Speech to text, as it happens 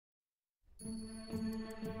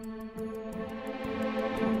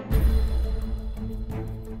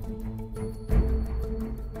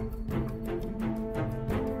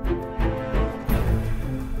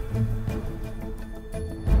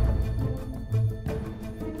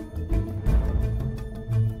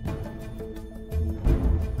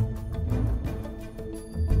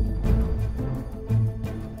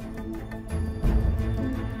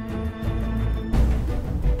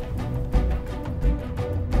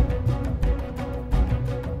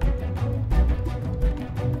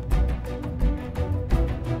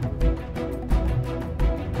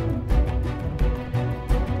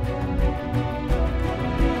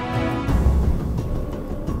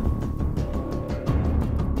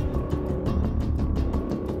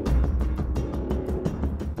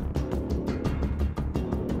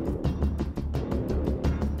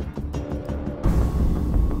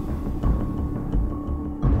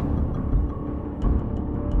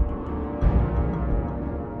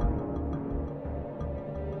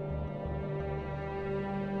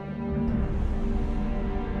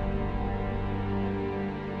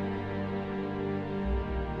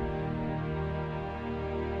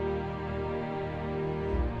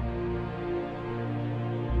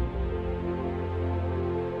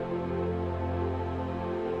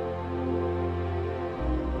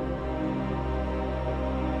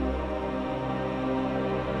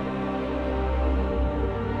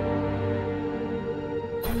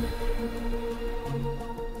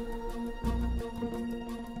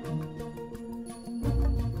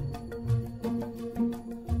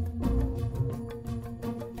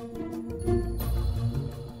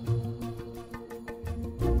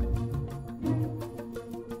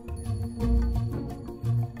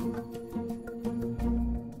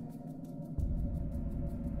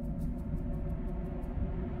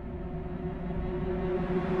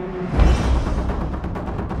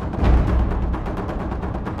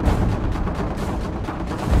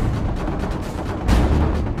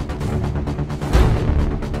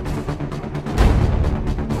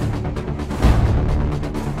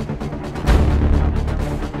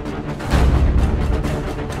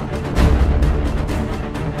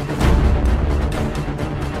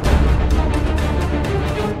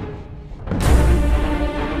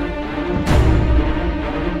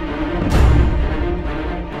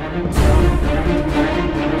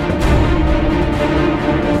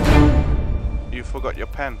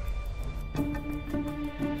pen.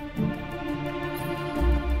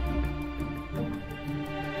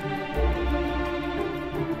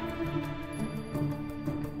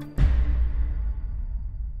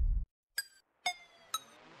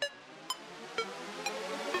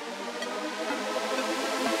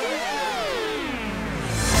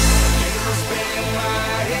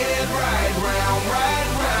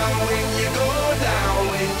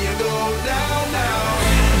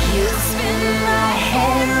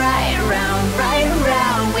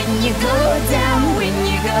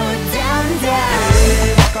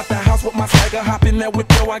 With my swagger, hop in there with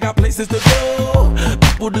Joe, I got places to go.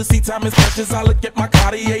 People to see, time is precious. I look at my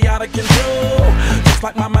Cartier out of control. Just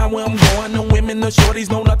like my mind where I'm going, the women, the shorties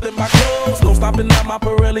know nothing but clothes. No stopping at my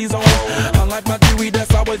Pirelli's on. Unlike my jewelry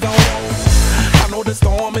that's always on. I know the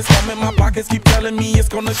storm is coming, my pockets keep telling me it's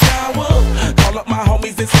gonna shower. Call up my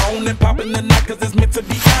homies, it's on and popping the night cause it's meant to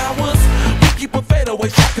be ours. We keep a fadeaway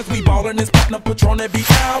shot cause we ballin' this platinum Patron every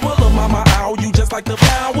hour. Look mama, ow, you just like the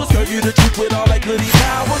flowers. Girl, you the truth with all that goody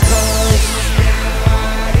power.